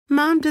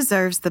Mom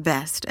deserves the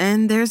best,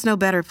 and there's no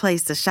better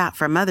place to shop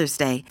for Mother's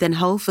Day than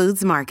Whole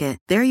Foods Market.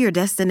 They're your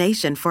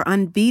destination for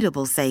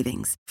unbeatable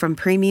savings, from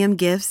premium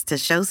gifts to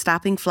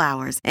show-stopping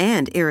flowers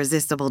and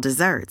irresistible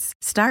desserts.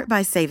 Start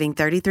by saving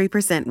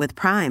 33% with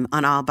Prime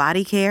on all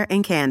body care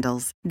and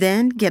candles.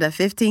 Then get a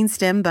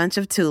 15-stem bunch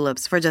of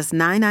tulips for just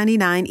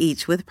 $9.99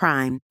 each with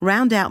Prime.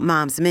 Round out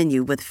Mom's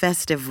menu with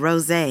festive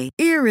rosé,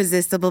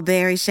 irresistible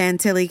berry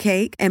chantilly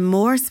cake, and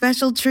more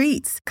special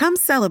treats. Come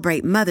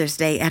celebrate Mother's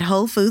Day at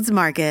Whole Foods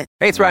Market.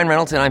 Hey, it's Ryan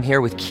Reynolds, and I'm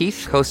here with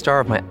Keith, co-star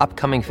of my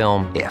upcoming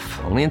film, If,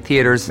 only in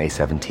theaters May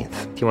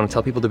 17th. Do you want to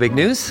tell people the big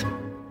news?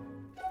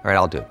 All right,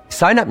 I'll do it.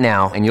 Sign up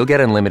now and you'll get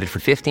unlimited for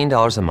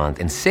 $15 a month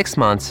and 6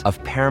 months of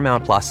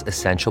Paramount Plus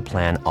Essential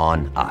Plan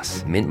on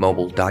us.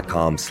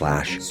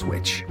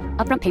 MintMobile.com/switch.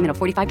 Upfront payment of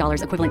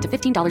 $45 equivalent to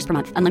 $15 per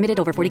month. Unlimited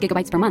over 40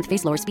 gigabytes per month.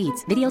 Face lower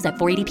speeds. Videos at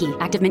 480p.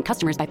 Active Mint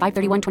customers by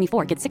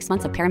 531.24 get 6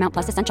 months of Paramount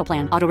Plus Essential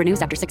Plan. Auto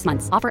renews after 6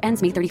 months. Offer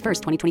ends May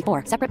 31st,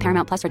 2024. Separate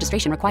Paramount Plus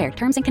registration required.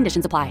 Terms and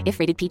conditions apply if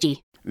rated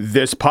PG.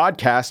 This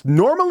podcast,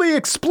 normally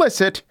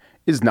explicit,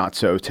 is not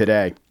so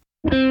today.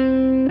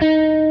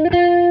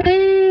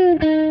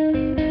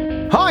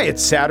 Hi,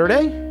 it's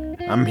Saturday.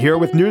 I'm here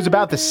with news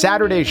about the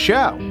Saturday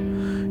show.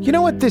 You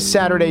know what this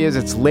Saturday is?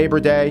 It's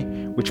Labor Day,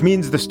 which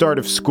means the start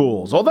of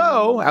schools.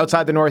 Although,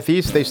 outside the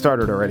Northeast, they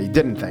started already,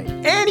 didn't they?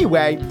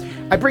 Anyway,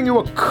 I bring you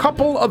a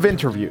couple of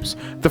interviews.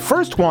 The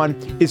first one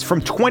is from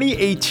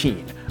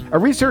 2018. A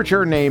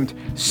researcher named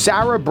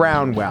Sarah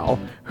Brownwell,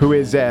 who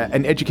is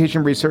an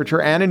education researcher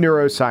and a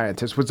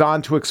neuroscientist, was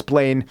on to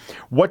explain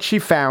what she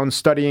found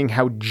studying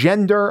how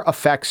gender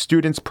affects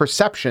students'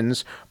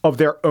 perceptions of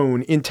their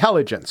own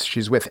intelligence.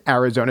 She's with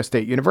Arizona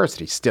State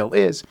University, still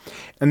is.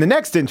 And the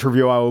next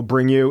interview I will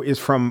bring you is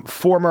from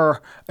former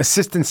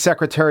Assistant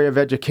Secretary of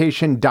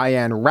Education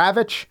Diane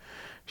Ravitch.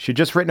 She'd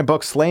just written a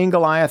book, Slaying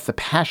Goliath, The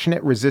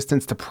Passionate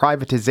Resistance to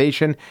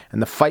Privatization and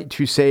the Fight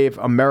to Save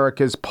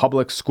America's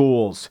Public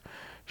Schools.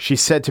 She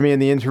said to me in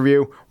the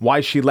interview why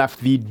she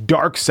left the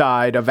dark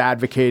side of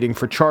advocating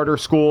for charter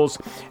schools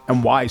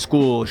and why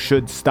schools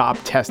should stop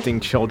testing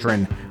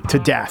children to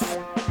death.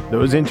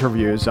 Those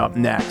interviews up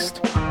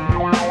next.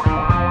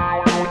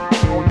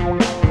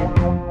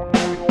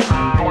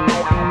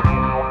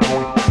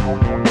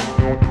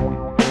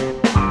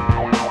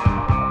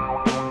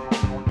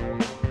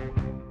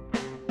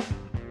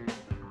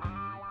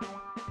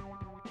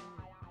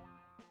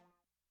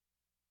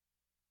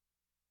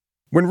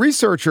 When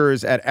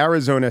researchers at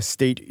Arizona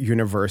State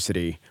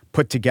University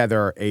put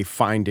together a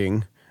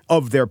finding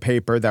of their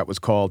paper that was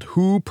called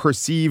Who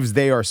Perceives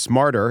They Are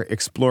Smarter?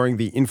 Exploring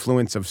the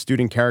Influence of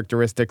Student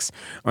Characteristics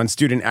on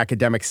Student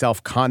Academic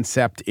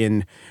Self-Concept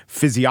in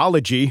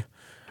Physiology,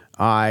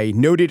 I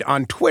noted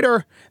on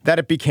Twitter that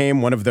it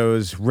became one of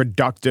those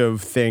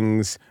reductive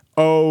things.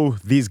 Oh,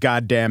 these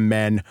goddamn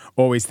men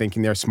always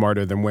thinking they're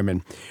smarter than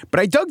women. But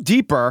I dug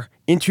deeper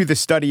into the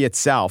study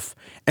itself,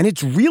 and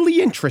it's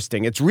really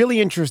interesting. It's really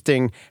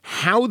interesting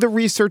how the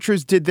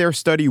researchers did their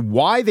study,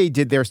 why they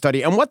did their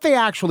study, and what they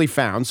actually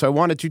found. So I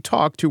wanted to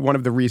talk to one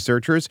of the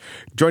researchers.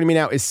 Joining me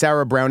now is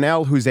Sarah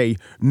Brownell, who's a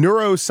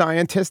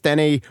neuroscientist and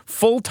a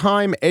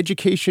full-time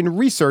education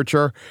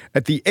researcher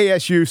at the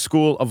ASU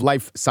School of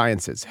Life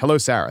Sciences. Hello,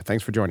 Sarah.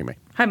 Thanks for joining me.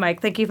 Hi, Mike.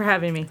 Thank you for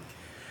having me.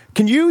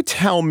 Can you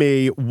tell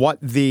me what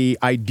the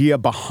idea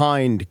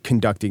behind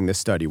conducting this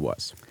study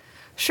was?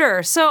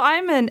 Sure. So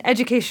I'm an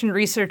education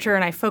researcher,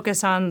 and I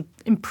focus on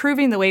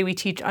improving the way we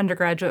teach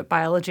undergraduate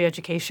biology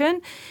education.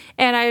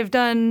 And I've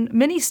done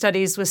many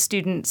studies with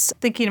students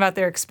thinking about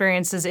their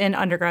experiences in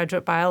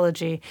undergraduate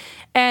biology.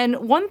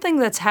 And one thing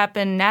that's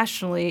happened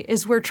nationally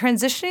is we're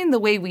transitioning the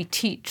way we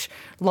teach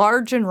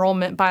large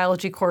enrollment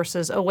biology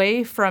courses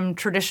away from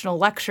traditional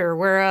lecture,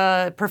 where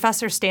a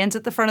professor stands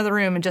at the front of the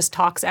room and just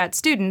talks at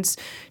students,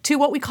 to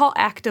what we call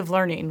active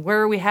learning,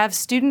 where we have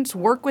students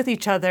work with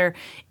each other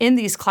in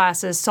these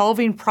classes,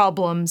 solving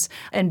problems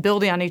and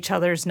building on each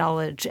other's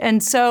knowledge.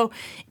 And so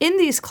in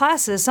these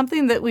classes,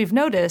 something that we've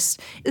noticed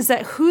is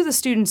that who the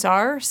students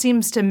are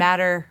seems to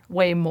matter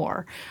way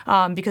more,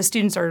 because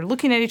students are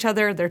looking at each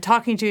other, they're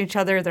talking to each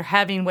other, they're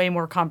having way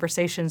more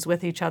conversations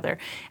with each other.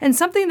 And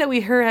something that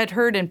we had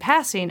heard in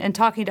passing and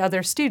talking to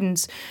other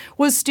students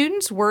was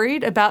students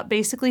worried about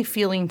basically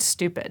feeling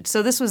stupid.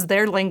 So this was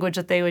their language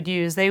that they would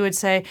use. They would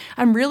say,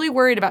 I'm really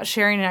worried about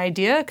sharing an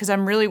idea because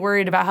I'm really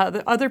worried about how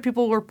the other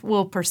people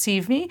will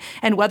perceive me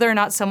and whether or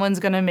not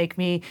someone's going to make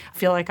me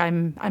feel like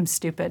I'm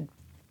stupid.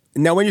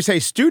 Now, when you say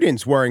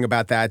students worrying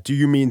about that, do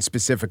you mean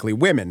specifically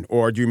women,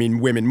 or do you mean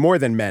women more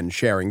than men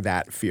sharing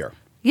that fear?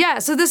 Yeah,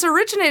 so this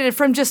originated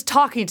from just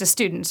talking to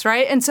students,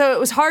 right? And so it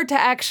was hard to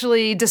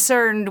actually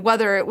discern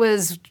whether it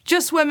was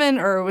just women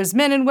or it was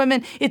men and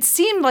women. It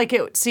seemed like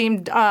it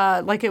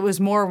was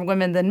more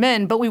women than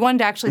men, but we wanted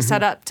to actually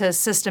set up to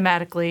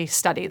systematically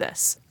study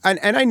this.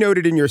 And I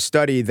noted in your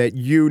study that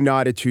you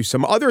nodded to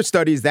some other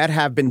studies that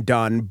have been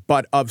done,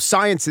 but of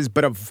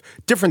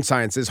different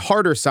sciences,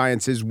 harder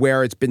sciences,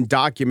 where it's been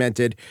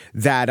documented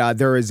that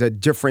there is a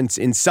difference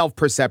in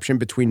self-perception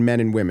between men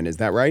and women. Is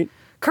that right?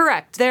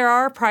 Correct. There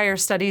are prior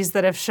studies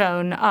that have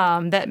shown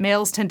that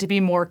males tend to be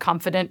more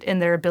confident in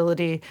their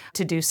ability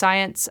to do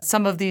science.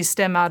 Some of these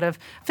stem out of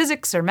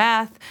physics or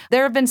math.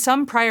 There have been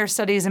some prior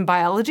studies in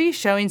biology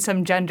showing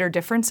some gender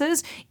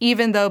differences,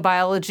 even though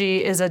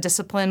biology is a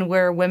discipline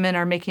where women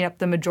are making up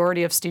the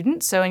majority of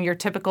students. So in your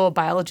typical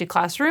biology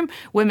classroom,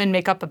 women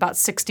make up about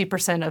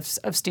 60%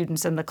 of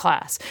students in the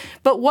class.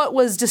 But what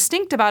was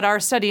distinct about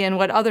our study and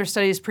what other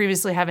studies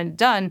previously haven't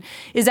done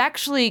is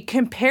actually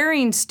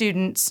comparing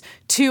students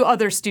to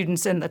other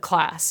students in the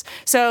class.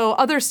 So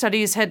other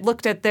studies had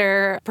looked at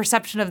their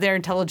perception of their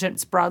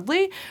intelligence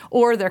broadly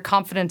or their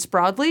confidence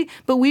broadly,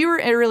 but we were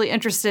really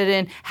interested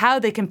in how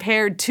they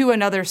compared to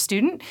another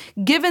student,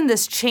 given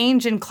this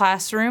change in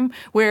classroom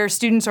where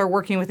students are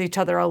working with each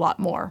other a lot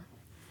more.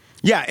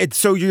 Yeah,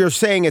 so you're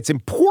saying it's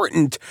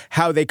important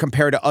how they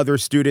compare to other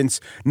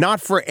students, not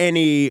for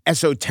any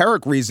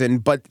esoteric reason,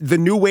 but the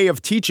new way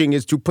of teaching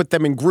is to put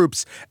them in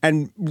groups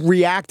and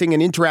reacting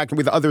and interacting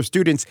with other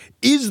students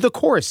is the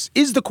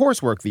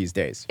coursework these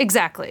days.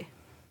 Exactly.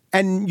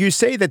 And you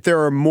say that there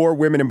are more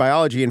women in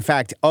biology. In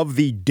fact, of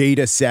the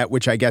data set,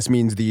 which I guess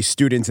means the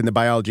students in the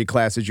biology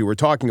classes you were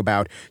talking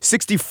about,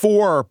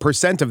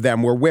 64% of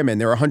them were women.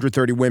 There are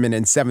 130 women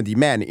and 70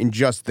 men in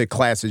just the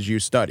classes you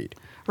studied.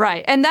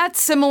 Right. And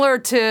that's similar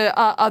to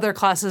other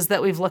classes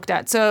that we've looked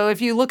at. So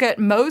if you look at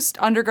most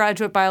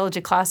undergraduate biology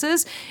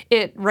classes,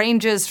 it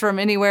ranges from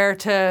anywhere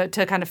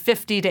to kind of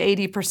 50 to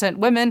 80%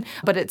 women,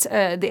 but it's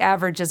the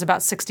average is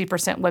about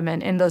 60%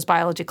 women in those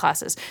biology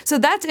classes. So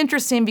that's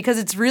interesting because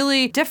it's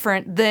really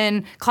different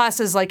than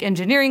classes like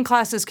engineering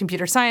classes,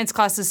 computer science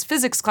classes,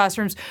 physics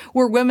classrooms,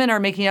 where women are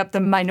making up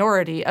the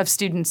minority of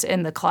students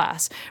in the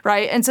class,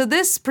 right? And so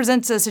this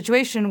presents a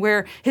situation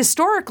where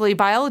historically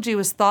biology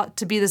was thought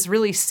to be this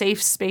really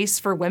safe space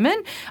for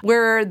women,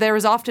 where there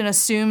was often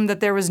assumed that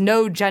there was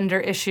no gender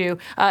issue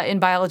in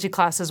biology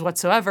classes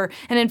whatsoever.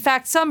 And in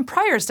fact, some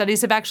prior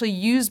studies have actually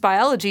used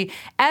biology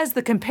as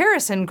the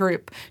comparison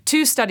group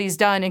to studies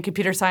done in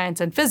computer science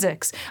and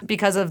physics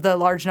because of the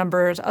large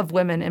numbers of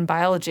women in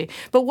biology.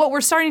 But what we're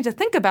starting to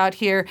think about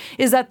here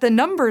is that the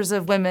numbers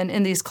of women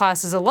in these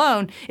classes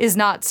alone is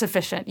not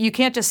sufficient. You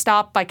can't just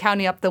stop by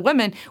counting up the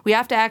women. We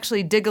have to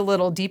actually dig a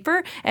little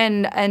deeper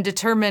and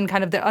determine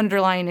kind of the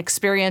underlying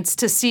experience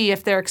to see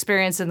if their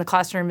experience in the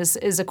classroom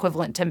is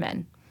equivalent to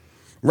men.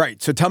 Right.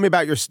 So tell me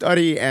about your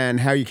study and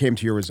how you came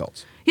to your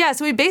results. Yeah,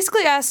 so we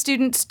basically asked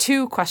students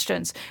two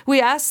questions. We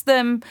asked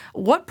them,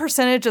 what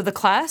percentage of the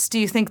class do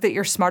you think that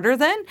you're smarter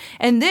than?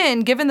 And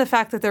then, given the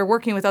fact that they're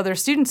working with other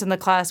students in the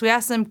class, we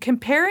asked them,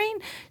 comparing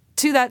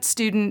to that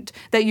student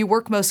that you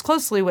work most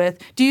closely with,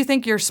 do you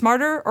think you're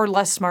smarter or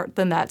less smart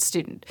than that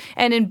student?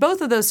 And in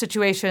both of those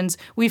situations,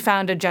 we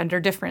found a gender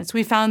difference.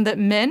 We found that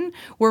men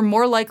were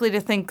more likely to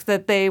think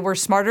that they were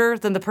smarter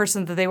than the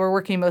person that they were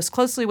working most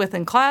closely with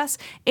in class,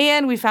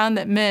 and we found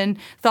that men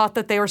thought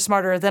that they were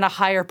smarter than a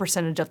higher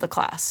percentage of the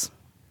class.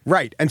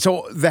 Right. And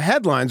so the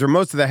headlines, or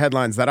most of the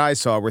headlines that I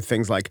saw, were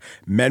things like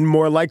men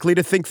more likely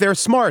to think they're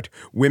smart,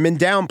 women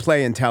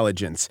downplay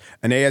intelligence.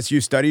 An ASU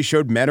study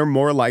showed men are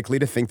more likely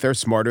to think they're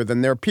smarter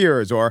than their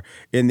peers. Or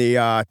in the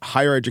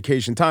Higher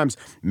Education Times,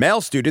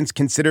 male students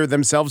consider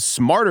themselves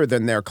smarter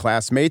than their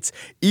classmates,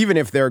 even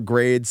if their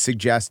grades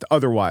suggest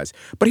otherwise.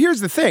 But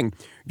here's the thing.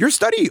 Your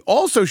study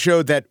also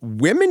showed that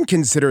women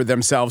consider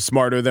themselves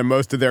smarter than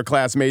most of their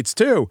classmates,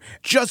 too,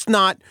 just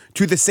not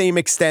to the same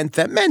extent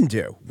that men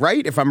do,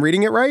 right? If I'm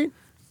reading it right?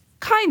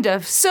 Kind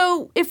of.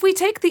 So if we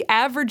take the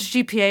average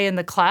GPA in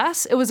the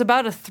class, it was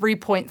about a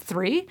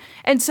 3.3.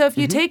 And so if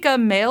you take a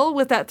male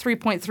with that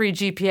 3.3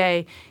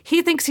 GPA,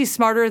 he thinks he's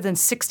smarter than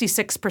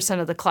 66%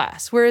 of the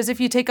class. Whereas if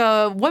you take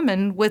a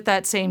woman with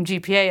that same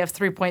GPA of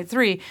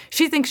 3.3,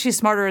 she thinks she's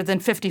smarter than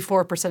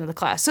 54% of the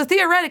class. So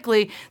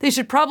theoretically, they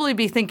should probably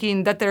be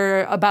thinking that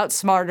they're about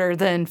smarter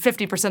than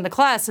 50% of the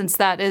class, since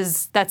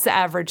that's the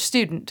average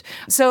student.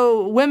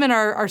 So women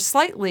are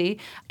slightly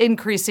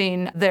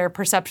increasing their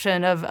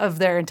perception of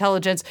their intelligence.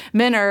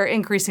 Men are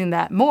increasing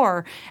that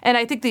more. And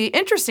I think the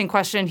interesting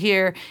question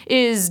here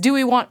is, do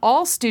we want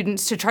all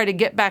students to try to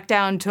get back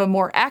down to a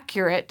more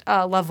accurate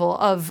level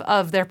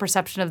of their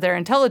perception of their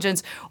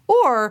intelligence?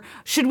 Or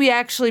should we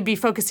actually be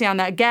focusing on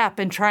that gap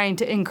and trying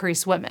to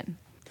increase women?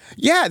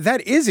 Yeah,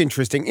 that is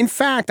interesting. In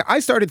fact, I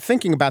started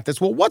thinking about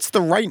this. Well, what's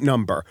the right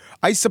number?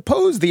 I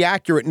suppose the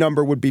accurate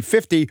number would be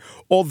 50,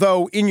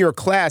 although in your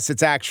class,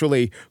 it's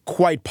actually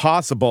quite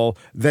possible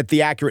that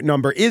the accurate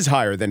number is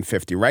higher than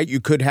 50, right?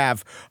 You could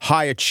have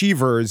high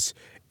achievers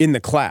in the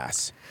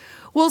class.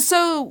 Well,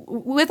 so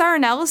with our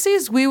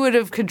analyses, we would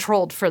have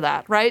controlled for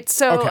that, right?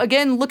 So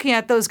again, looking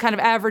at those kind of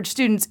average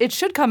students, it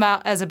should come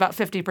out as about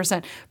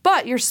 50%.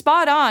 But you're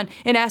spot on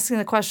in asking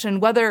the question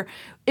whether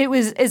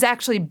is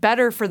actually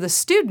better for the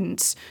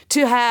students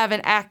to have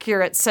an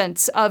accurate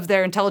sense of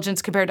their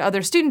intelligence compared to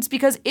other students,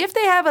 because if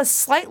they have a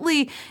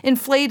slightly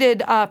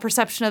inflated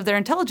perception of their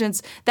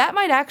intelligence, that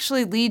might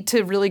actually lead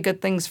to really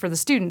good things for the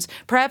students.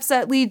 Perhaps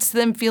that leads to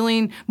them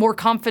feeling more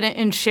confident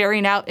in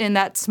sharing out in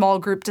that small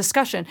group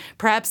discussion.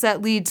 Perhaps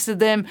that leads to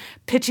them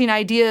pitching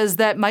ideas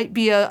that might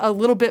be a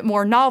little bit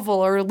more novel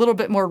or a little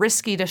bit more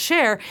risky to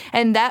share,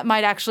 and that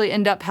might actually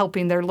end up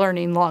helping their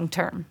learning long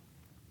term.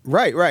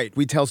 Right.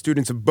 We tell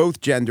students of both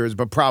genders,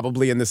 but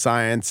probably in the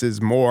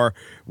sciences more,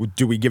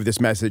 do we give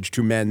this message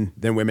to men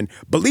than women?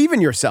 Believe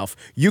in yourself.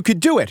 You could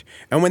do it.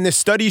 And when the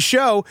studies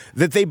show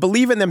that they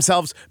believe in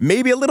themselves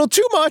maybe a little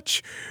too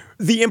much,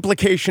 the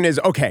implication is,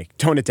 okay,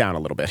 tone it down a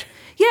little bit.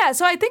 Yeah,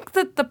 so I think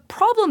that the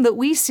problem that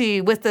we see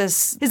with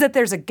this is that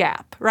there's a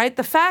gap, right?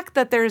 The fact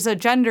that there's a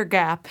gender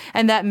gap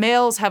and that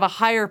males have a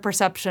higher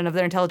perception of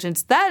their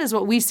intelligence, that is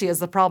what we see as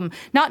the problem,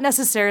 not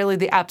necessarily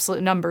the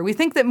absolute number. We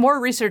think that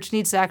more research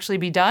needs to actually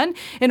be done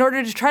in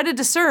order to try to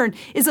discern,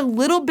 is a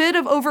little bit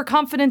of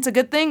overconfidence a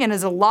good thing and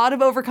is a lot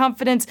of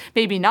overconfidence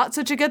maybe not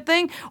such a good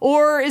thing?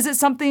 Or is it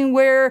something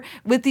where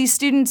with these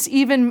students,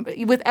 even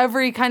with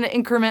every kind of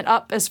increment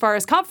up as far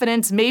as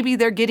confidence, maybe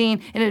they're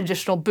getting an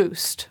additional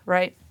boost,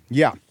 right?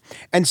 Yeah.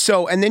 And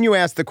then you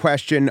ask the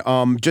question,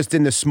 just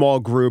in the small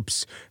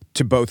groups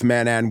to both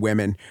men and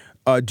women,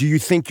 do you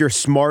think you're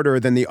smarter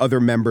than the other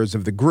members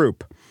of the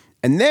group?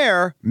 And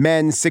there,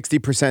 men,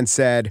 60%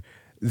 said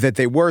that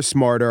they were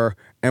smarter.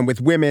 And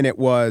with women, it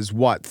was,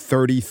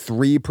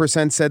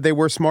 33% said they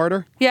were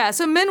smarter? Yeah,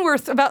 so men were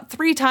about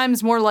 3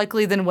 times more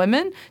likely than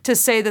women to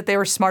say that they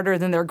were smarter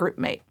than their group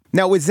mate.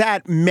 Now, is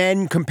that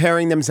men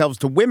comparing themselves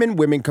to women,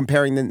 women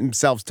comparing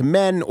themselves to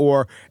men,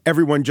 or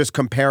everyone just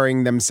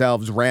comparing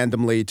themselves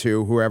randomly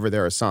to whoever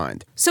they're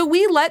assigned? So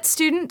we let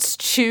students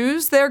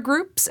choose their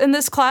groups in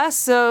this class.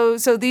 So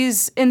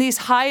in these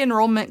high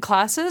enrollment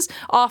classes,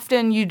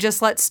 often you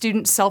just let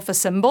students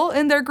self-assemble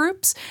in their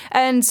groups.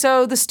 And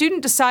so the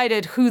student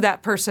decided who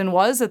that person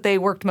was that they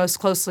worked most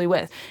closely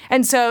with.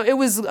 And so it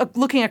was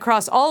looking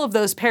across all of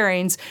those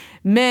pairings,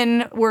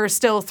 men were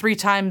still 3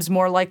 times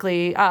more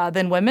likely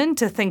than women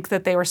to think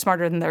that they were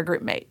smarter than their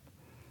group mate.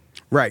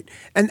 Right.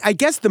 And I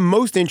guess the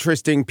most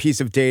interesting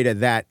piece of data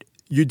that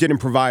you didn't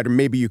provide, or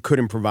maybe you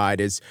couldn't provide,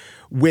 is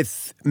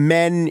with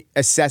men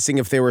assessing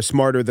if they were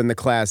smarter than the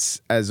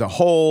class as a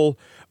whole,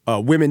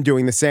 women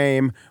doing the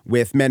same,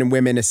 with men and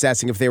women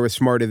assessing if they were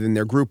smarter than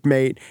their group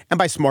mate. And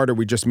by smarter,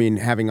 we just mean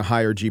having a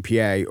higher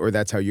GPA, or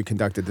that's how you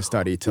conducted the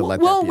study to let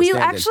that be a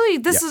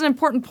standard. This is an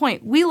important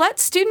point. We let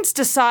students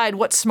decide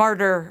what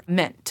smarter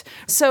meant.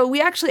 So we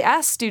actually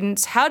asked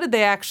students, how did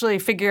they actually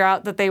figure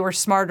out that they were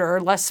smarter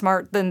or less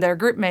smart than their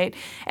group mate?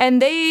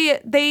 And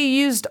they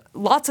used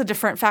lots of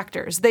different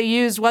factors. They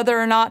used whether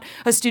or not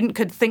a student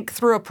could think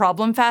through a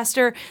problem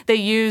faster. They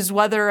used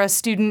whether a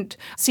student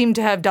seemed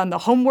to have done the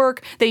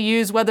homework. They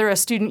used whether a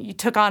student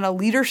took on a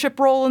leadership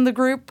role in the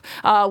group,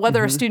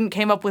 whether a student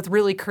came up with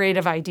really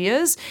creative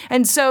ideas.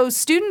 And so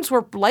students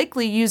were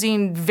likely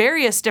using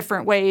various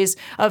different ways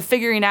of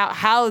figuring out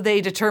how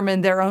they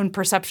determined their own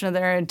perception of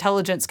their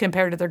intelligence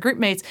compared to their group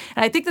mates.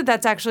 And I think that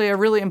that's actually a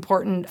really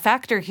important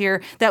factor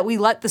here, that we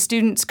let the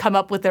students come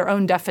up with their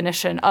own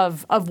definition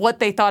of what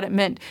they thought it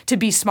meant to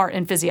be smart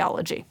in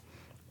physiology.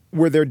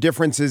 Were there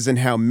differences in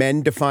how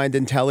men defined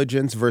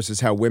intelligence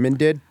versus how women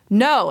did?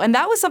 No, and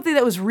that was something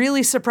that was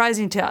really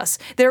surprising to us.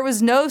 There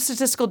was no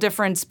statistical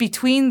difference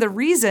between the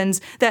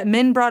reasons that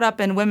men brought up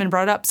and women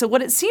brought up. So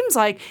what it seems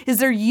like is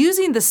they're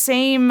using the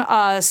same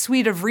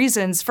suite of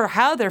reasons for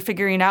how they're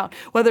figuring out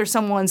whether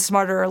someone's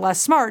smarter or less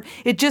smart.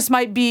 It just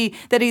might be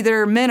that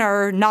either men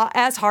are not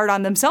as hard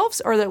on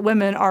themselves or that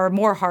women are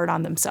more hard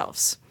on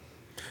themselves.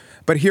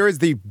 But here is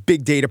the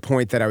big data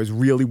point that I was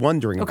really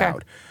wondering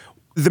about.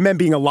 The men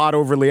being a lot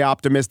overly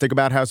optimistic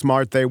about how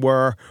smart they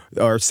were,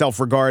 or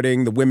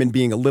self-regarding, the women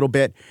being a little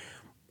bit.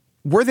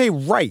 Were they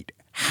right?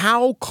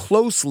 How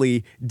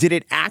closely did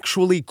it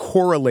actually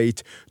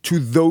correlate to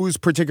those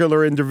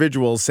particular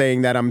individuals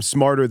saying that I'm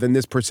smarter than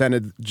this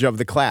percentage of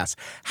the class?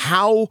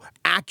 How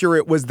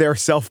accurate was their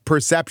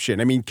self-perception?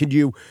 I mean,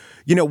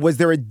 was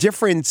there a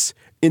difference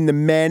in the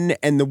men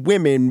and the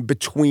women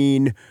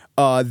between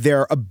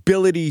their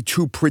ability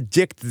to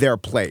predict their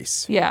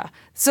place? Yeah.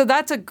 So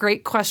that's a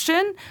great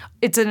question.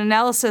 It's an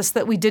analysis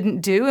that we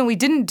didn't do, and we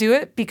didn't do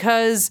it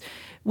because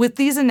with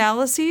these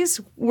analyses,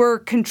 we're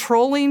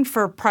controlling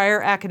for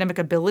prior academic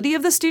ability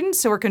of the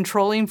students, so we're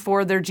controlling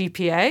for their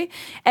GPA,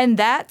 and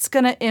that's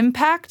going to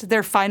impact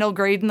their final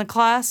grade in the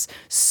class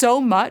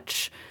so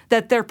much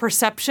that their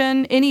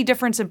perception, any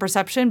difference in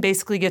perception,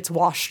 basically gets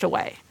washed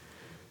away.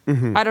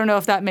 Mm-hmm. I don't know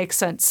if that makes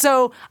sense.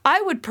 So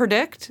I would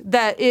predict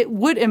that it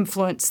would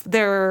influence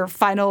their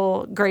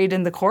final grade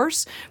in the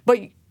course, but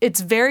it's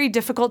very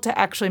difficult to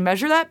actually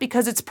measure that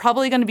because it's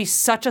probably going to be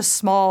such a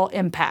small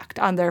impact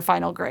on their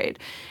final grade.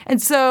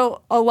 And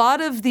so a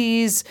lot of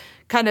these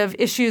kind of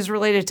issues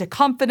related to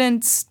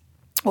confidence,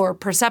 or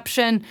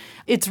perception,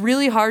 it's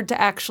really hard to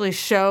actually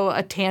show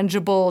a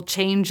tangible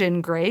change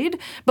in grade.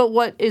 But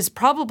what is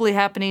probably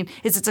happening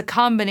is it's a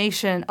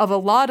combination of a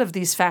lot of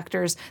these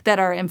factors that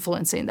are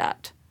influencing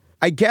that.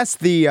 I guess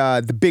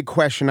the big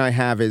question I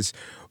have is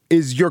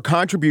your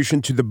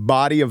contribution to the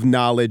body of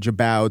knowledge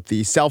about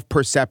the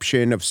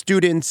self-perception of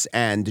students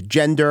and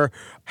gender.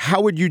 How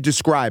would you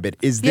describe it?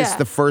 Is this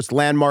the first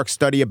landmark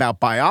study about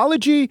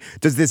biology?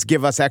 Does this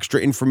give us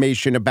extra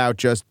information about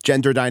just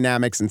gender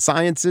dynamics and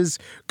sciences?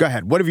 Go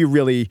ahead. What have you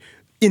really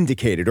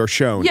indicated or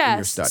shown in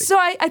your study? So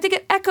I think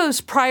it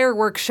echoes prior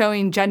work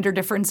showing gender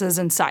differences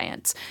in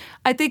science.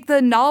 I think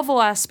the novel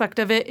aspect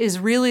of it is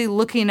really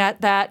looking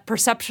at that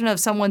perception of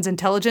someone's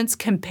intelligence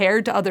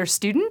compared to other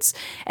students.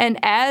 And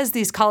as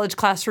these college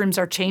classrooms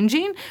are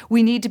changing,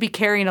 we need to be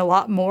caring a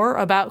lot more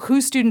about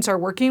who students are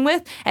working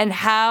with and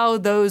how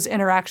those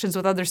interactions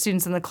with other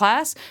students in the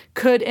class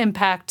could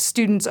impact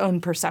students'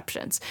 own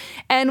perceptions.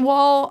 And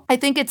while I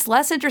think it's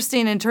less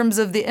interesting in terms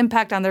of the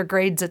impact on their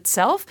grades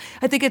itself,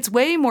 I think it's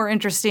way more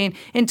interesting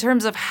in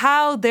terms of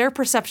how their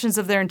perceptions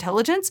of their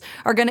intelligence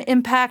are going to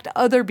impact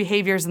other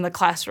behaviors in the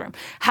classroom.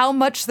 How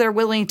much they're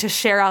willing to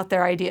share out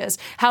their ideas,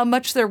 how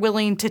much they're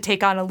willing to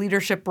take on a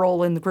leadership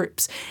role in the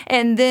groups.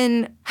 And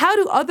then how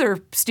do other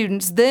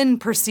students then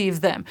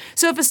perceive them?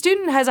 So if a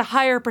student has a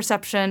higher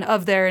perception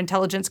of their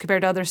intelligence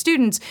compared to other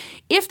students,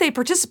 if they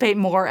participate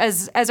more,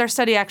 as our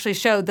study actually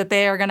showed that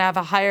they are going to have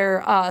a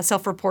higher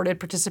self-reported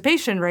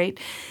participation rate,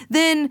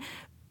 then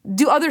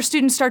do other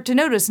students start to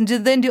notice? And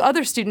do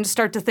other students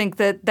start to think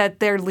that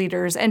they're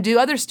leaders? And do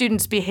other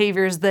students'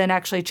 behaviors then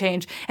actually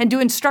change? And do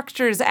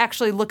instructors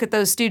actually look at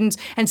those students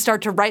and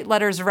start to write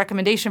letters of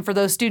recommendation for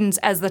those students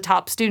as the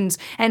top students?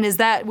 And is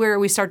that where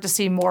we start to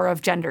see more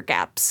of gender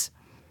gaps?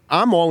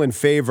 I'm all in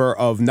favor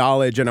of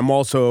knowledge, and I'm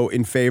also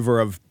in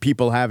favor of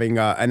people having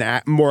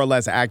a more or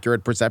less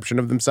accurate perception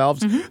of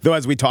themselves. Mm-hmm. Though,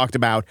 as we talked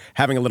about,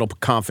 having a little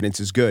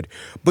confidence is good.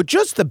 But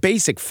just the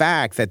basic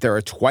fact that there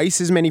are twice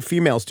as many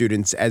female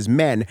students as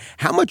men,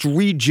 how much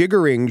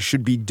rejiggering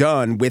should be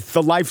done with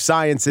the life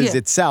sciences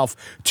itself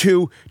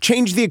to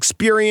change the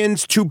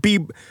experience, to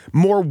be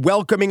more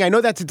welcoming? I know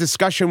that's a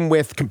discussion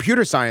with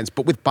computer science,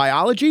 but with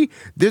biology,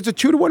 there's a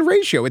 2-to-1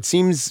 ratio. It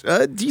seems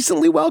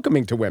decently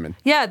welcoming to women.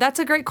 Yeah, that's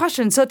a great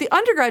question. So at the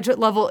undergraduate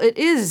level, it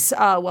is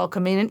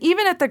welcoming, and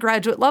even at the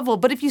graduate level.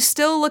 But if you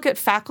still look at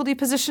faculty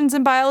positions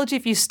in biology,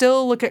 if you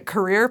still look at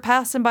career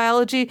paths in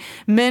biology,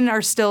 men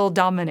are still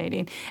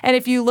dominating. And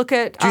if you look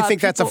at, do you think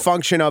that's a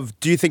function of?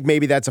 Do you think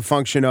maybe that's a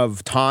function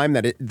of time,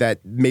 that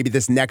maybe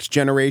this next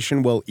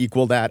generation will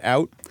equal that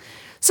out?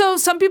 So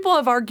some people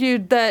have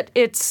argued that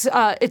it's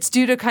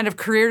due to kind of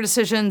career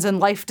decisions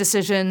and life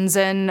decisions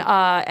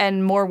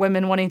and more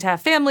women wanting to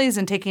have families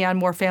and taking on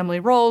more family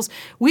roles.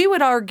 We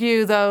would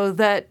argue, though,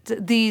 that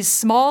these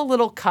small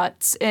little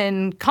cuts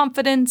in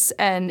confidence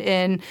and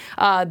in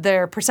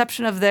their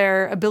perception of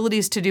their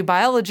abilities to do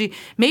biology,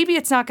 maybe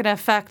it's not going to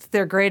affect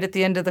their grade at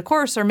the end of the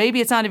course, or maybe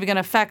it's not even going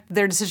to affect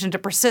their decision to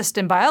persist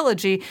in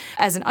biology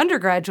as an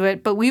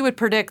undergraduate, but we would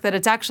predict that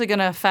it's actually going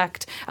to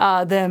affect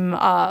them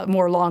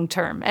more long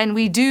term. And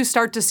we do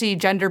start to see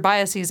gender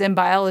biases in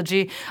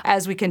biology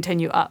as we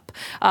continue up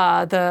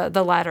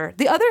the ladder.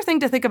 The other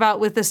thing to think about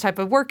with this type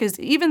of work is,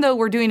 even though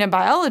we're doing in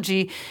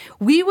biology,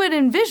 we would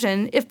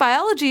envision, if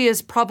biology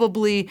is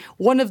probably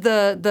one of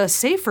the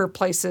safer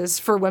places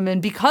for women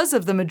because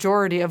of the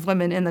majority of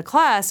women in the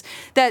class,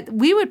 that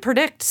we would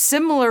predict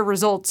similar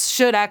results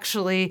should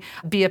actually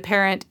be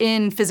apparent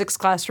in physics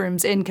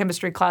classrooms, in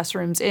chemistry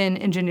classrooms, in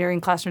engineering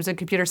classrooms, in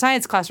computer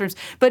science classrooms.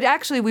 But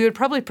actually, we would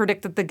probably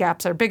predict that the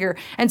gaps are bigger.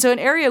 And so an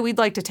area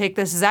we'd like to take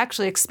this is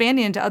actually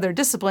expanding into other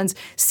disciplines,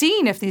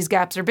 seeing if these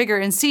gaps are bigger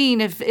and seeing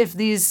if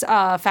these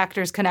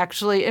factors can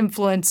actually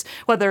influence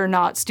whether or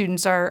not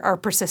students are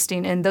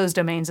persisting in those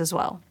domains as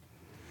well.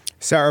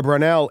 Sarah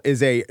Brownell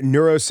is a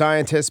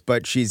neuroscientist,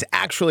 but she's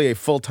actually a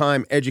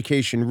full-time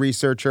education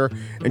researcher,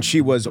 and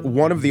she was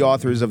one of the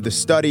authors of the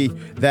study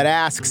that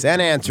asks and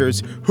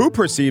answers who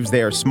perceives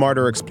they are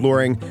smarter,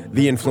 exploring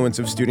the influence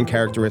of student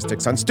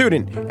characteristics on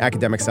student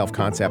academic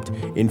self-concept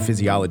in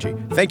physiology.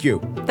 Thank you.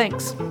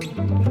 Thanks.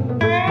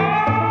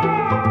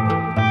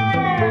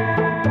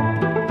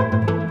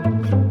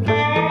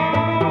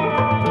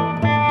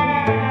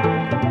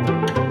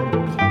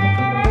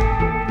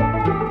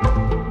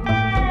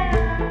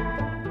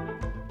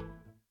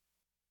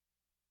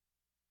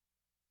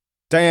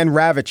 Diane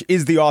Ravitch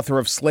is the author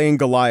of Slaying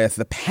Goliath,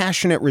 The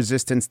Passionate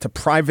Resistance to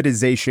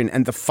Privatization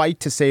and the Fight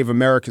to Save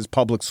America's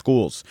Public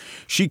Schools.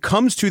 She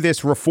comes to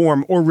this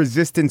reform or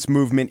resistance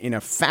movement in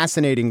a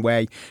fascinating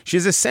way. She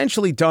has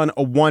essentially done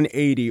a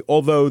 180,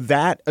 although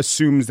that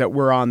assumes that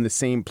we're on the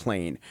same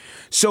plane.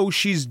 So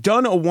she's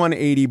done a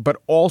 180, but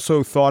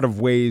also thought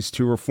of ways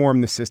to reform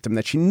the system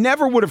that she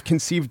never would have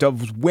conceived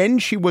of when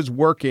she was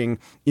working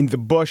in the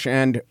Bush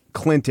and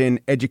Clinton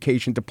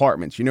education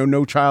departments. You know,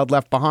 No Child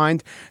Left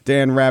Behind.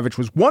 Diane Ravitch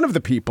was one of the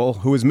people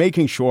who was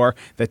making sure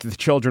that the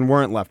children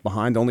weren't left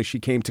behind, only she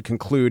came to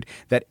conclude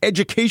that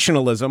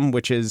educationalism,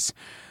 which is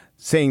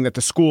saying that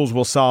the schools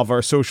will solve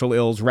our social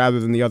ills rather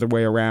than the other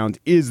way around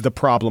is the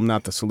problem,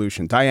 not the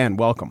solution. Diane,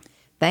 welcome.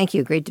 Thank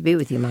you. Great to be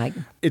with you, Mike.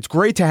 It's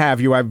great to have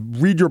you. I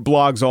read your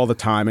blogs all the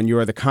time, and you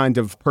are the kind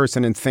of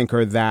person and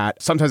thinker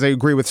that sometimes I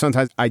agree with,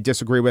 sometimes I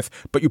disagree with,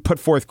 but you put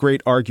forth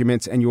great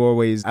arguments, and you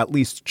always at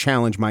least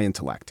challenge my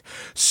intellect.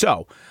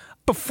 So,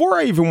 before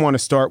I even want to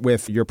start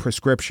with your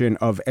prescription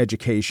of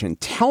education,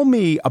 tell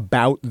me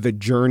about the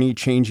journey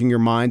changing your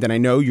mind. And I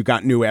know you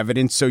got new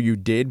evidence, so you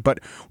did, but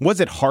was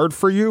it hard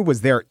for you?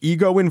 Was there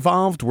ego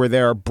involved? Were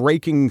there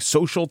breaking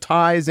social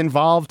ties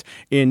involved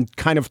in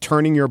kind of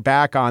turning your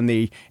back on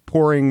the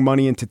pouring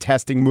money into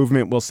testing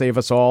movement will save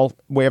us all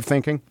way of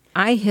thinking?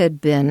 I had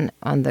been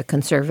on the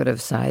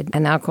conservative side,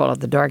 and now call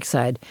it the dark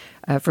side,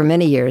 for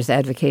many years,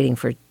 advocating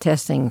for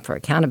testing, for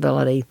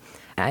accountability.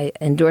 I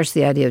endorsed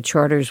the idea of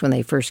charters when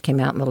they first came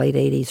out in the late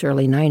 80s,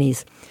 early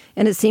 90s,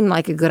 and it seemed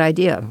like a good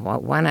idea.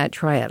 Well, why not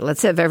try it?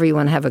 Let's have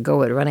everyone have a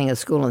go at running a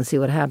school and see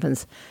what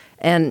happens.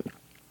 And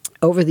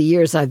over the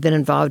years, I've been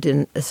involved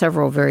in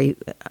several very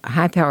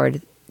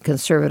high-powered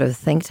conservative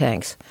think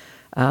tanks,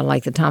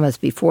 like the Thomas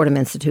B. Fordham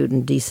Institute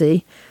in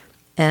D.C.,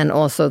 and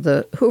also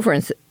the Hoover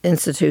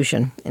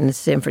Institution in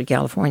Stanford,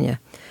 California.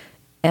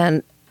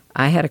 And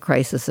I had a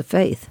crisis of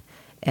faith.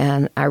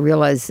 And I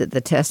realized that the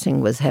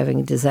testing was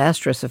having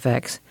disastrous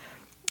effects,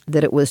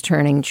 that it was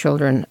turning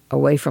children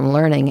away from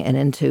learning and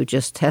into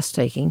just test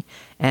taking.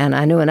 And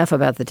I knew enough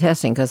about the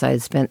testing because I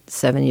had spent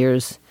 7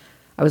 years.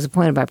 I was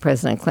appointed by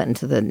President Clinton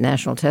to the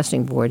National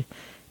Testing Board.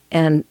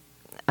 And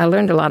I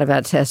learned a lot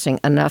about testing,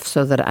 enough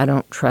so that I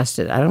don't trust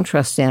it. I don't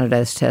trust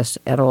standardized tests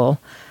at all.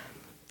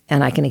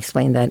 And I can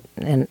explain that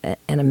in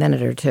a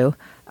minute or two.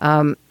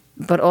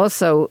 But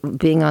also,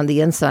 being on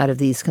the inside of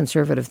these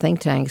conservative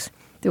think tanks,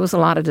 there was a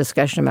lot of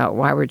discussion about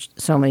why were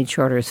so many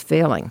charters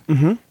failing.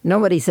 Mm-hmm.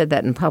 Nobody said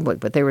that in public,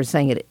 but they were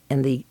saying it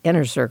in the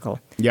inner circle.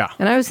 Yeah.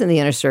 And I was in the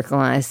inner circle,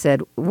 and I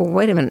said, well,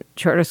 wait a minute,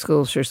 charter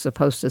schools are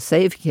supposed to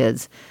save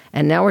kids,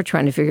 and now we're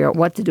trying to figure out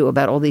what to do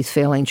about all these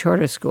failing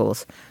charter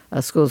schools,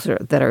 schools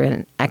that are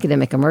in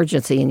academic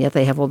emergency, and yet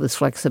they have all this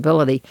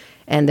flexibility,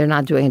 and they're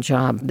not doing a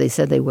job they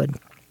said they would.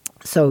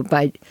 So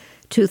by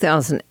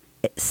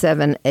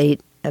 2007,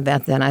 8,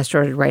 about then, I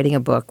started writing a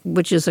book,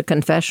 which is a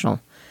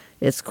confessional.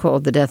 It's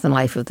called The Death and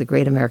Life of the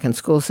Great American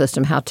School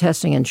System, How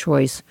Testing and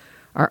Choice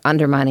Are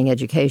Undermining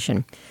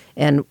Education.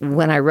 And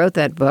when I wrote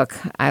that book,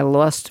 I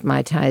lost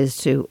my ties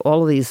to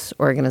all of these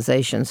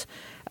organizations,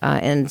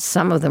 and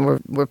some of them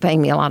were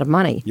paying me a lot of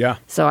money. Yeah.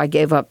 So I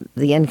gave up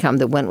the income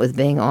that went with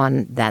being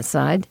on that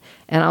side,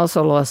 and I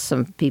also lost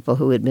some people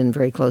who had been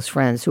very close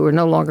friends who were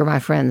no longer my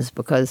friends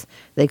because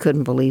they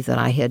couldn't believe that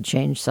I had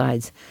changed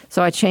sides.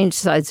 So I changed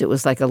sides. It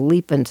was like a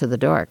leap into the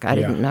dark. I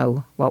didn't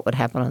know what would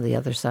happen on the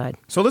other side.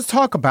 So let's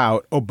talk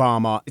about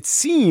Obama. It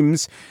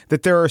seems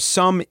that there are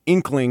some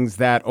inklings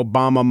that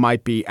Obama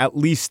might be, at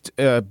least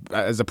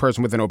as a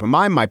person with an open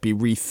mind, might be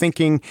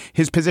rethinking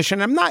his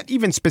position. I'm not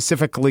even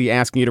specifically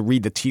asking you to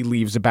read the tea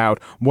leaves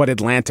about what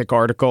Atlantic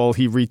article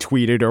he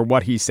retweeted or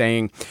what he's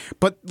saying,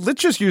 but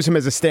let's just use him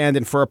as a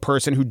stand-in for a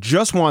person who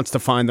just wants to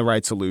find the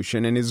right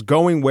solution and is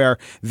going where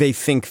they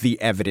think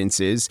the evidence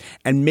is,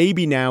 and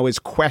maybe now is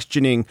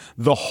questioning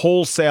the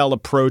wholesale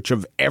approach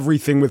of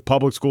everything with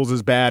public schools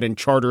is bad and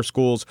charter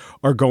schools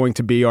are going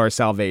to be our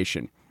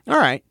salvation. All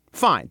right,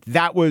 fine.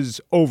 That was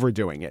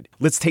overdoing it.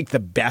 Let's take the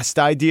best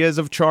ideas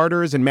of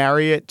charters and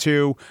marry it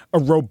to a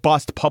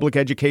robust public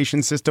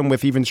education system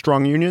with even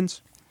strong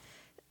unions.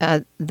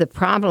 The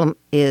problem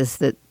is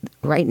that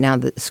right now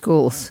the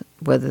schools,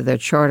 whether they're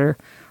charter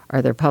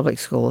or they're public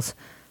schools,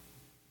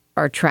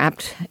 are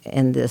trapped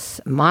in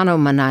this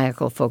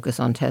monomaniacal focus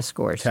on test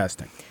scores.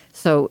 Testing.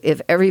 So if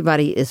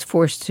everybody is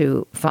forced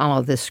to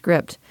follow this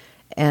script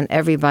and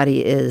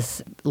everybody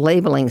is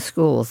labeling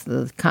schools,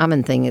 the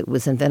common thing, it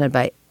was invented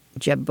by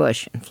Jeb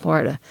Bush in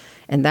Florida,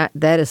 and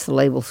that is to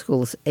label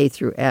schools A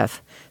through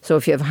F. So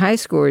if you have high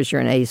scores,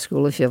 you're an A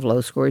school. If you have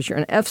low scores, you're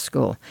an F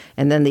school.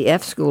 And then the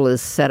F school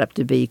is set up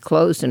to be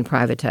closed and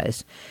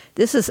privatized.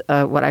 This is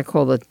what I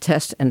call the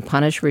test and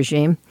punish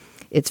regime.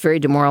 It's very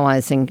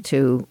demoralizing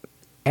to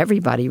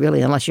everybody,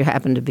 really, unless you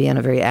happen to be in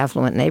a very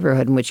affluent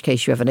neighborhood, in which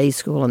case you have an A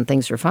school and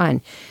things are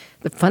fine.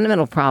 The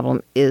fundamental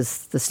problem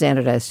is the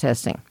standardized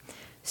testing.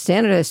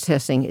 Standardized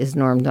testing is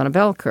normed on a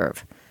bell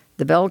curve.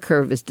 The bell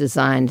curve is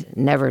designed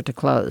never to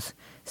close.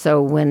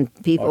 So when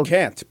people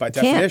by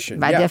definition.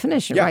 By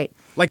definition, right.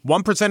 Like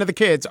 1% of the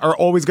kids are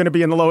always going to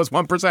be in the lowest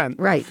 1%.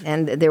 Right.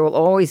 And there will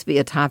always be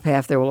a top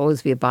half. There will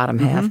always be a bottom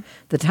half.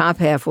 The top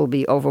half will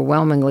be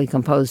overwhelmingly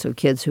composed of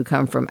kids who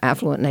come from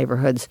affluent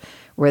neighborhoods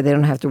where they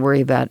don't have to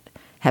worry about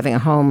having a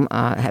home,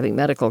 having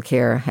medical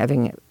care,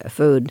 having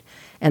food.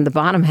 And the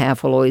bottom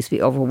half will always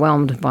be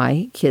overwhelmed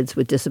by kids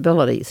with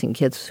disabilities and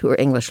kids who are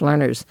English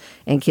learners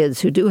and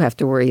kids who do have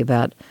to worry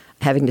about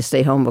having to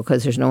stay home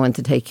because there's no one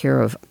to take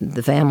care of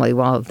the family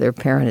while their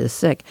parent is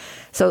sick.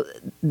 So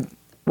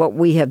what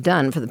we have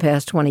done for the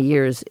past 20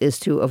 years is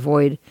to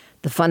avoid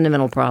the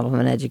fundamental problem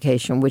in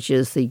education, which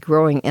is the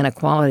growing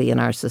inequality in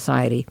our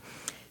society.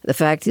 The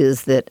fact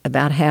is that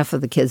about half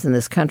of the kids in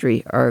this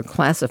country are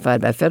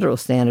classified by federal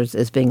standards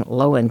as being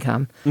low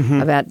income.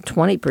 About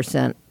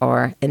 20%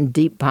 are in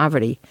deep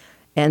poverty.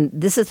 And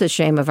this is the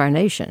shame of our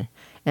nation.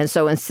 And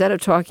so instead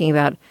of talking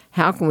about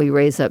how can we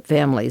raise up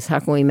families, how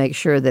can we make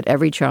sure that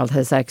every child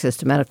has access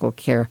to medical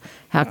care,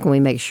 how can we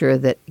make sure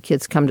that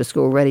kids come to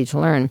school ready to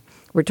learn,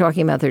 we're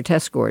talking about their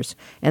test scores.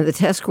 And the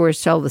test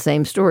scores tell the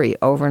same story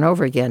over and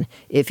over again.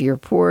 If you're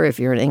poor, if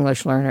you're an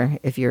English learner,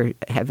 if you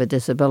have a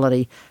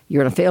disability,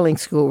 you're in a failing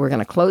school, we're going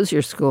to close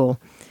your school.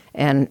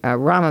 And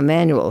Rahm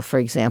Emanuel, for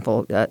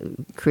example,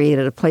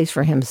 created a place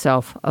for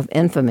himself of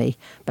infamy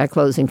by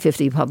closing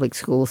 50 public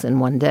schools in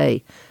one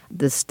day.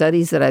 The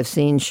studies that I've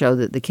seen show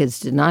that the kids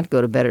did not go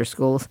to better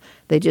schools.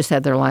 They just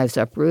had their lives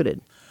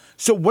uprooted.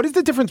 So what is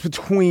the difference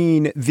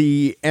between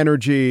the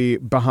energy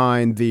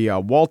behind the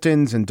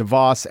Waltons and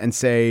DeVos and,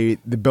 say,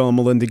 the Bill and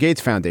Melinda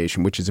Gates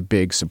Foundation, which is a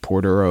big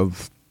supporter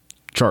of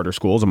charter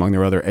schools, among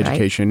their other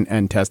education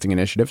and testing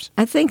initiatives?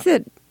 I think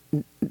that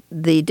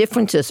the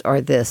differences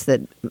are this,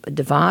 that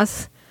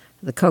DeVos,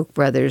 the Koch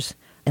brothers,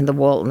 and the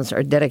Waltons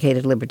are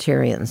dedicated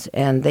libertarians,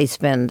 and they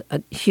spend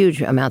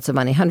huge amounts of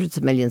money, hundreds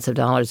of millions of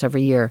dollars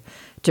every year,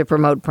 to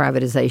promote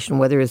privatization,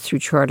 whether it's through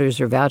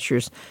charters or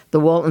vouchers. The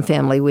Walton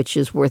family, which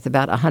is worth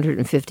about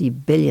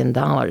 $150 billion,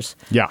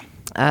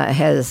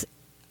 has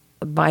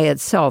by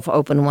itself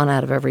opened 1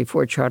 out of every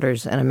 4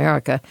 charters in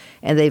America,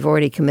 and they've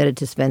already committed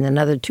to spend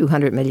another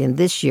 $200 million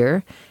this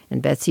year.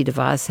 And Betsy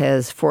DeVos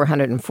has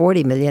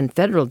 $440 million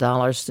federal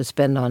dollars to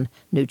spend on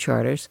new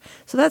charters.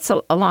 So that's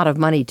a lot of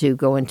money to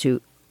go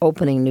into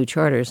opening new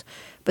charters.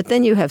 But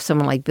then you have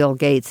someone like Bill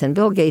Gates, and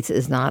Bill Gates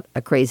is not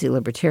a crazy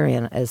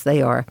libertarian as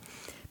they are.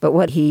 But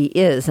what he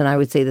is, and I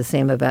would say the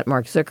same about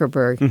Mark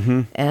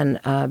Zuckerberg and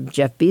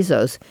Jeff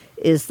Bezos,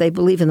 is they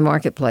believe in the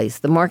marketplace.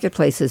 The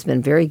marketplace has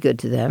been very good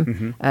to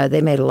them.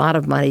 They made a lot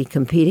of money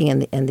competing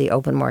in the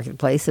open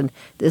marketplace, and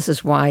this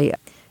is why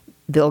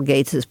Bill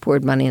Gates has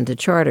poured money into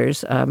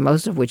charters,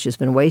 most of which has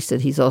been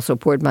wasted. He's also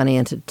poured money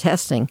into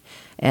testing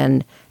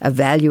and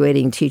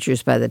evaluating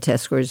teachers by the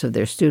test scores of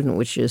their student,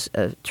 which has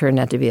turned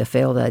out to be a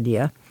failed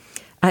idea.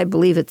 I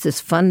believe it's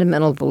this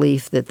fundamental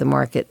belief that the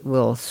market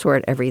will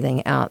sort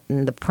everything out.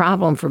 And the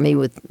problem for me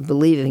with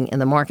believing in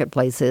the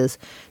marketplace is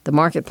the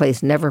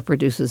marketplace never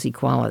produces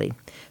equality.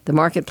 The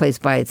marketplace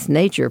by its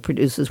nature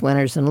produces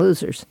winners and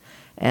losers.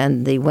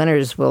 And the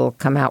winners will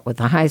come out with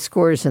the high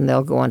scores, and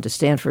they'll go on to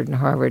Stanford and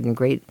Harvard and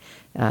great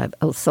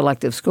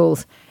selective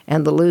schools.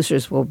 And the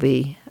losers will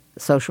be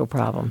social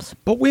problems.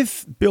 But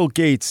with Bill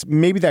Gates,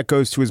 maybe that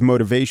goes to his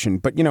motivation.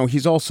 But,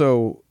 he's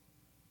also,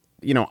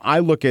 I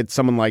look at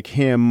someone like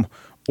him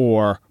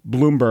or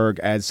Bloomberg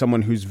as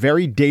someone who's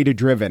very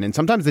data-driven, and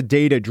sometimes the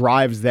data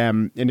drives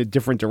them in a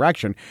different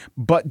direction.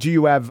 But do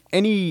you have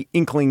any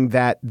inkling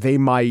that they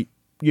might,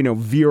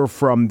 veer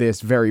from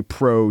this very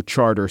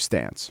pro-charter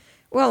stance?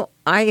 Well,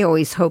 I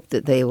always hope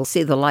that they will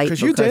see the light.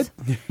 Because you did.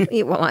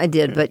 Well, I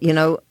did. But,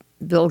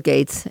 Bill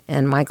Gates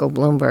and Michael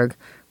Bloomberg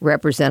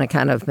represent a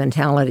kind of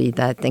mentality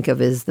that I think of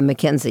as the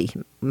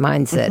McKinsey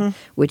mindset,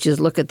 which is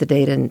look at the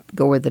data and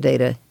go where the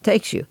data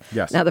takes you.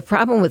 Yes. Now, the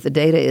problem with the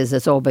data is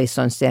it's all based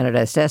on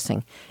standardized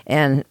testing.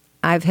 And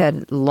I've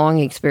had long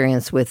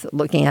experience with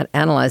looking at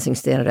analyzing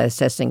standardized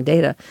testing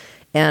data,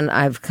 and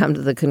I've come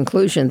to the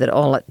conclusion that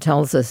all it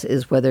tells us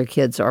is whether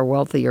kids are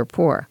wealthy or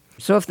poor.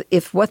 So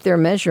if what they're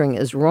measuring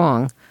is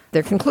wrong,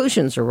 their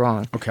conclusions are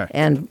wrong. Okay.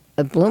 And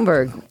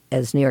Bloomberg,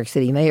 as New York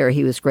City mayor,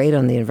 he was great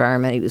on the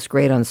environment. He was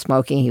great on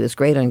smoking. He was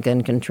great on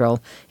gun control.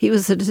 He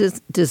was a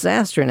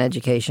disaster in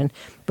education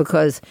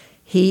because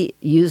he,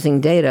 using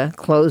data,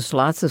 closed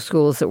lots of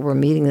schools that were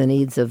meeting the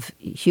needs of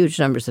huge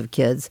numbers of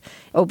kids,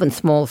 opened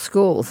small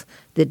schools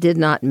that did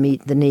not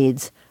meet the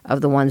needs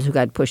of the ones who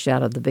got pushed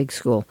out of the big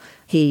school.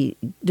 He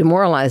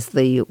demoralized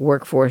the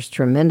workforce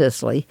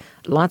tremendously.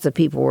 Lots of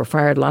people were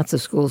fired. Lots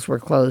of schools were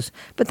closed.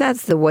 But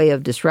that's the way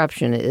of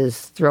disruption,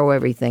 is throw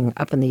everything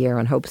up in the air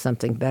and hope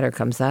something better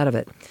comes out of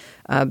it.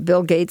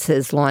 Bill Gates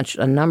has launched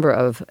a number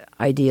of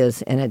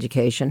ideas in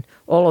education.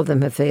 All of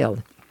them have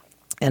failed.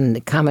 And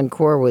the Common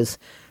Core was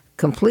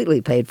completely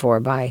paid for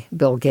by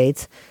Bill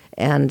Gates.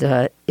 And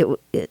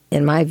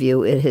in my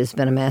view, it has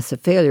been a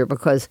massive failure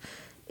because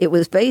it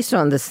was based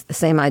on the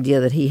same idea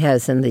that he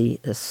has in the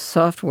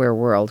software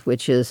world,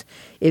 which is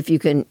if you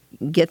can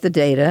get the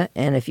data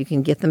and if you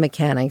can get the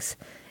mechanics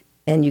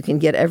and you can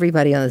get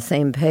everybody on the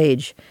same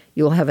page,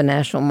 you'll have a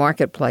national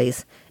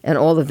marketplace and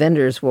all the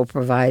vendors will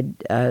provide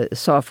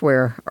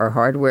software or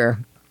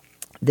hardware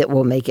that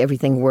will make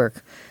everything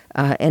work.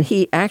 And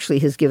he actually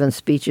has given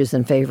speeches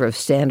in favor of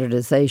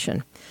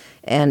standardization.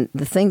 And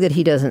the thing that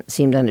he doesn't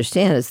seem to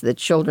understand is that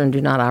children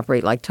do not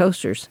operate like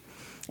toasters.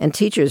 And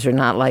teachers are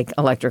not like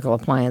electrical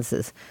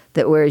appliances,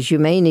 that whereas you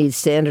may need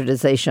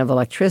standardization of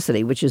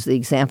electricity, which is the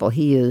example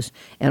he used,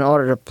 in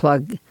order to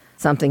plug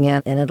something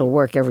in and it'll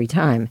work every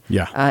time.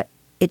 Yeah.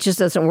 It just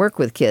doesn't work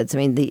with kids. I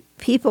mean, the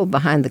people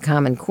behind the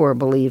Common Core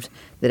believed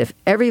that if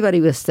everybody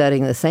was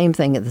studying the same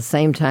thing at the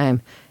same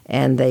time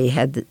and they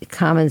had the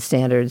common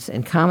standards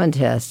and common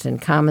tests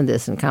and common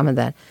this and common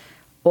that,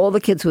 all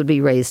the kids would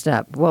be raised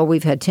up. Well,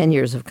 we've had 10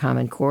 years of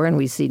Common Core, and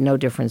we see no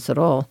difference at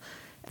all.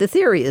 The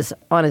theory is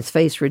on its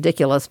face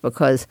ridiculous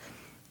because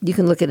you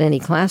can look at any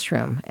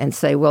classroom and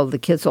say, well, the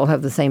kids all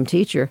have the same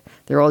teacher.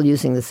 They're all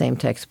using the same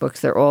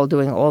textbooks. They're all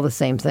doing all the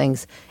same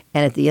things.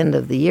 And at the end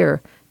of the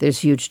year, there's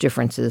huge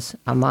differences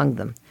among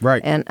them.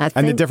 Right. And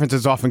the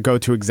differences often go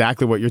to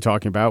exactly what you're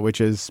talking about, which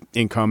is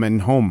income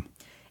and home.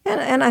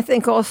 And I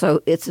think also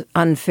it's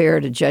unfair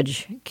to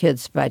judge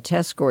kids by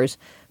test scores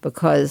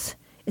because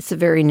it's a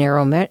very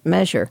narrow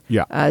measure.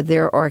 Yeah.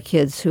 There are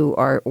kids who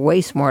are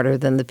way smarter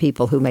than the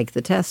people who make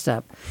the test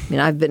up. I mean,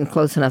 I've been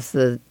close enough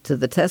to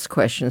the test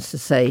questions to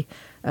say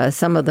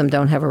some of them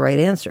don't have a right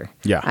answer.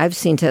 Yeah. I've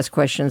seen test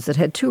questions that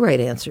had 2 right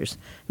answers.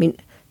 I mean,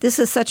 this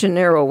is such a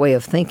narrow way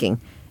of thinking.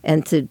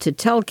 And to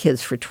tell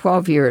kids for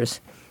 12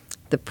 years,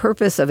 the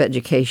purpose of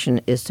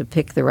education is to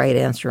pick the right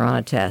answer on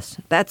a test.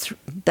 That's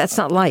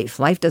not life.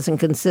 Life doesn't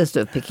consist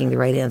of picking the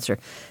right answer.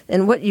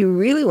 And what you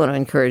really want to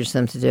encourage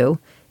them to do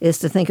is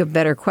to think of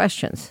better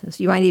questions.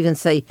 So you might even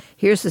say,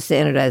 here's the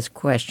standardized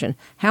question.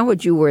 How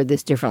would you word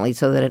this differently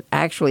so that it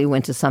actually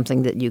went to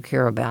something that you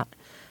care about?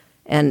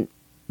 And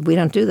we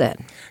don't do that.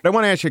 I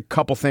want to ask you a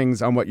couple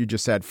things on what you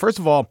just said. First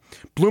of all,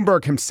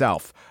 Bloomberg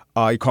himself,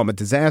 you call him a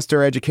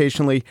disaster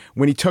educationally.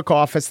 When he took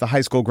office, the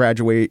high school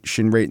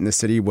graduation rate in the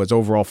city was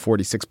overall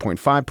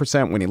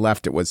 46.5%. When he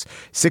left, it was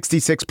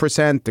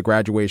 66%. The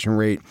graduation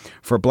rate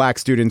for black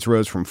students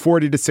rose from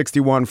 40 to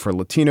 61, for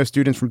Latino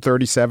students from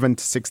 37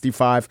 to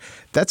 65.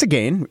 That's a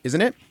gain,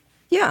 isn't it?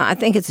 Yeah, I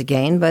think it's a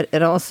gain, but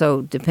it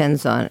also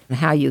depends on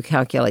how you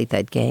calculate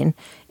that gain.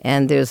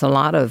 And there's a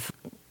lot of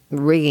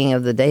rigging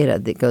of the data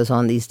that goes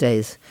on these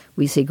days.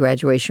 We see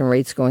graduation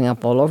rates going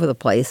up all over the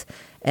place.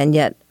 And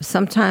yet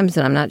sometimes,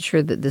 and I'm not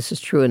sure that this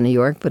is true in New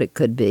York, but it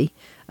could be,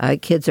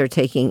 kids are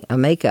taking a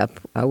makeup,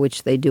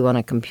 which they do on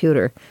a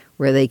computer,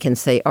 where they can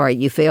say, all right,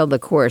 you failed the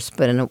course,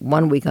 but in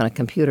 1 week on a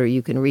computer,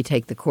 you can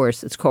retake the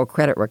course. It's called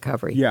credit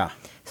recovery. Yeah.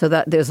 So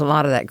there's a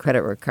lot of that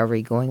credit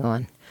recovery going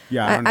on.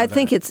 Yeah, I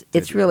think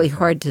it's really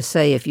hard to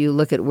say if you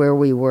look at where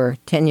we were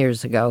 10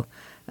 years ago,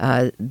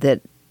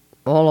 that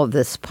all of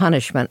this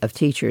punishment of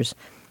teachers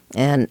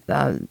and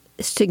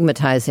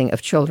stigmatizing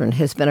of children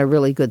has been a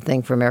really good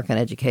thing for American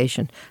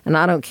education. And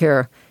I don't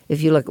care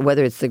if you look,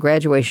 whether it's the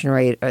graduation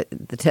rate or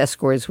the test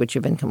scores, which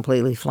have been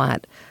completely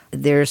flat.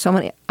 There are so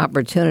many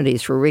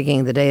opportunities for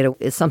rigging the data.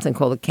 It's something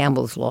called the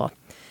Campbell's Law.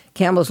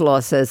 Campbell's Law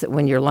says that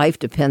when your life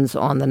depends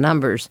on the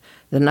numbers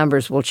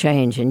will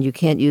change. And you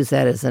can't use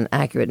that as an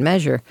accurate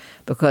measure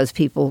because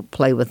people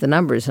play with the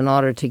numbers in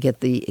order to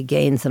get the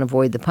gains and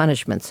avoid the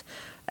punishments.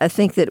 I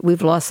think that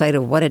we've lost sight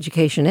of what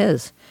education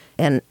is.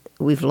 And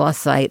we've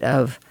lost sight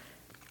of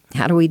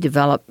how do we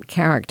develop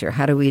character?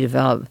 How do we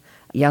develop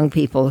young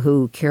people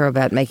who care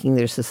about making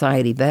their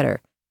society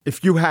better?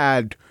 If you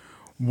had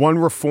one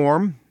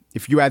reform,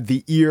 if you had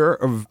the ear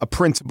of a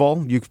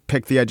principal, you could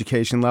pick the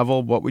education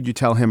level, what would you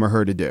tell him or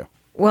her to do?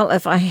 Well,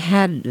 if I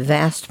had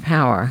vast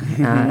power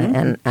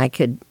and I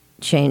could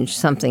change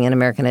something in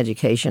American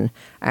education,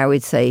 I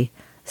would say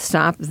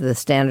stop the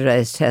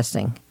standardized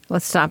testing.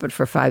 Let's stop it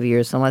for 5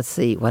 years and let's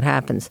see what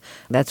happens.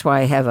 That's why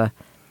I have a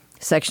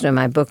section of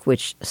my book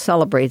which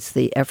celebrates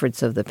the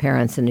efforts of the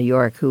parents in New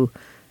York who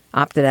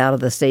opted out of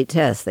the state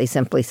test. They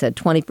simply said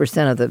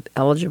 20% of the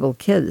eligible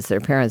kids, their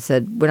parents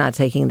said, we're not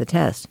taking the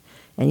test.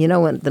 And you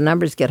know, when the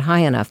numbers get high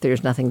enough,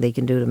 there's nothing they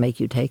can do to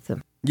make you take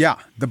them. Yeah,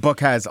 the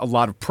book has a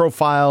lot of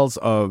profiles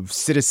of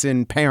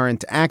citizen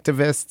parent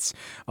activists,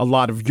 a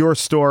lot of your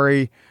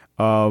story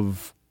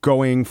of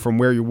going from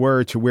where you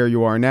were to where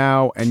you are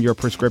now, and your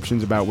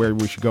prescriptions about where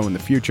we should go in the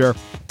future.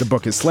 The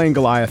book is Slaying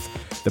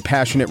Goliath, The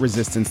Passionate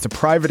Resistance to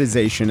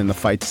Privatization and the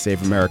Fight to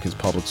Save America's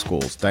Public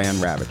Schools. Diane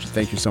Ravitch,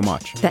 thank you so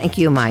much. Thank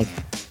you, Mike.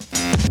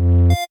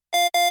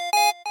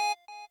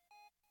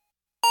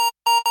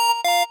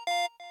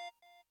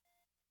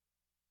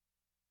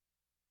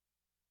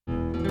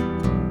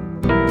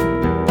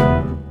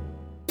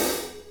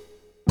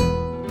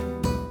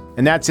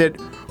 And that's it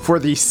for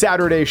the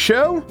Saturday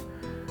show.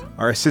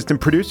 Our assistant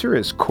producer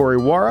is Corey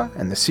Wara,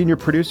 and the senior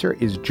producer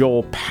is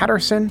Joel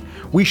Patterson.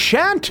 We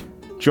shan't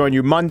join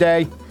you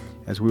Monday,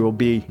 as we will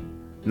be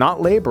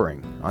not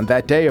laboring on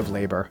that day of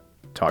labor.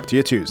 Talk to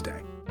you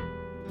Tuesday.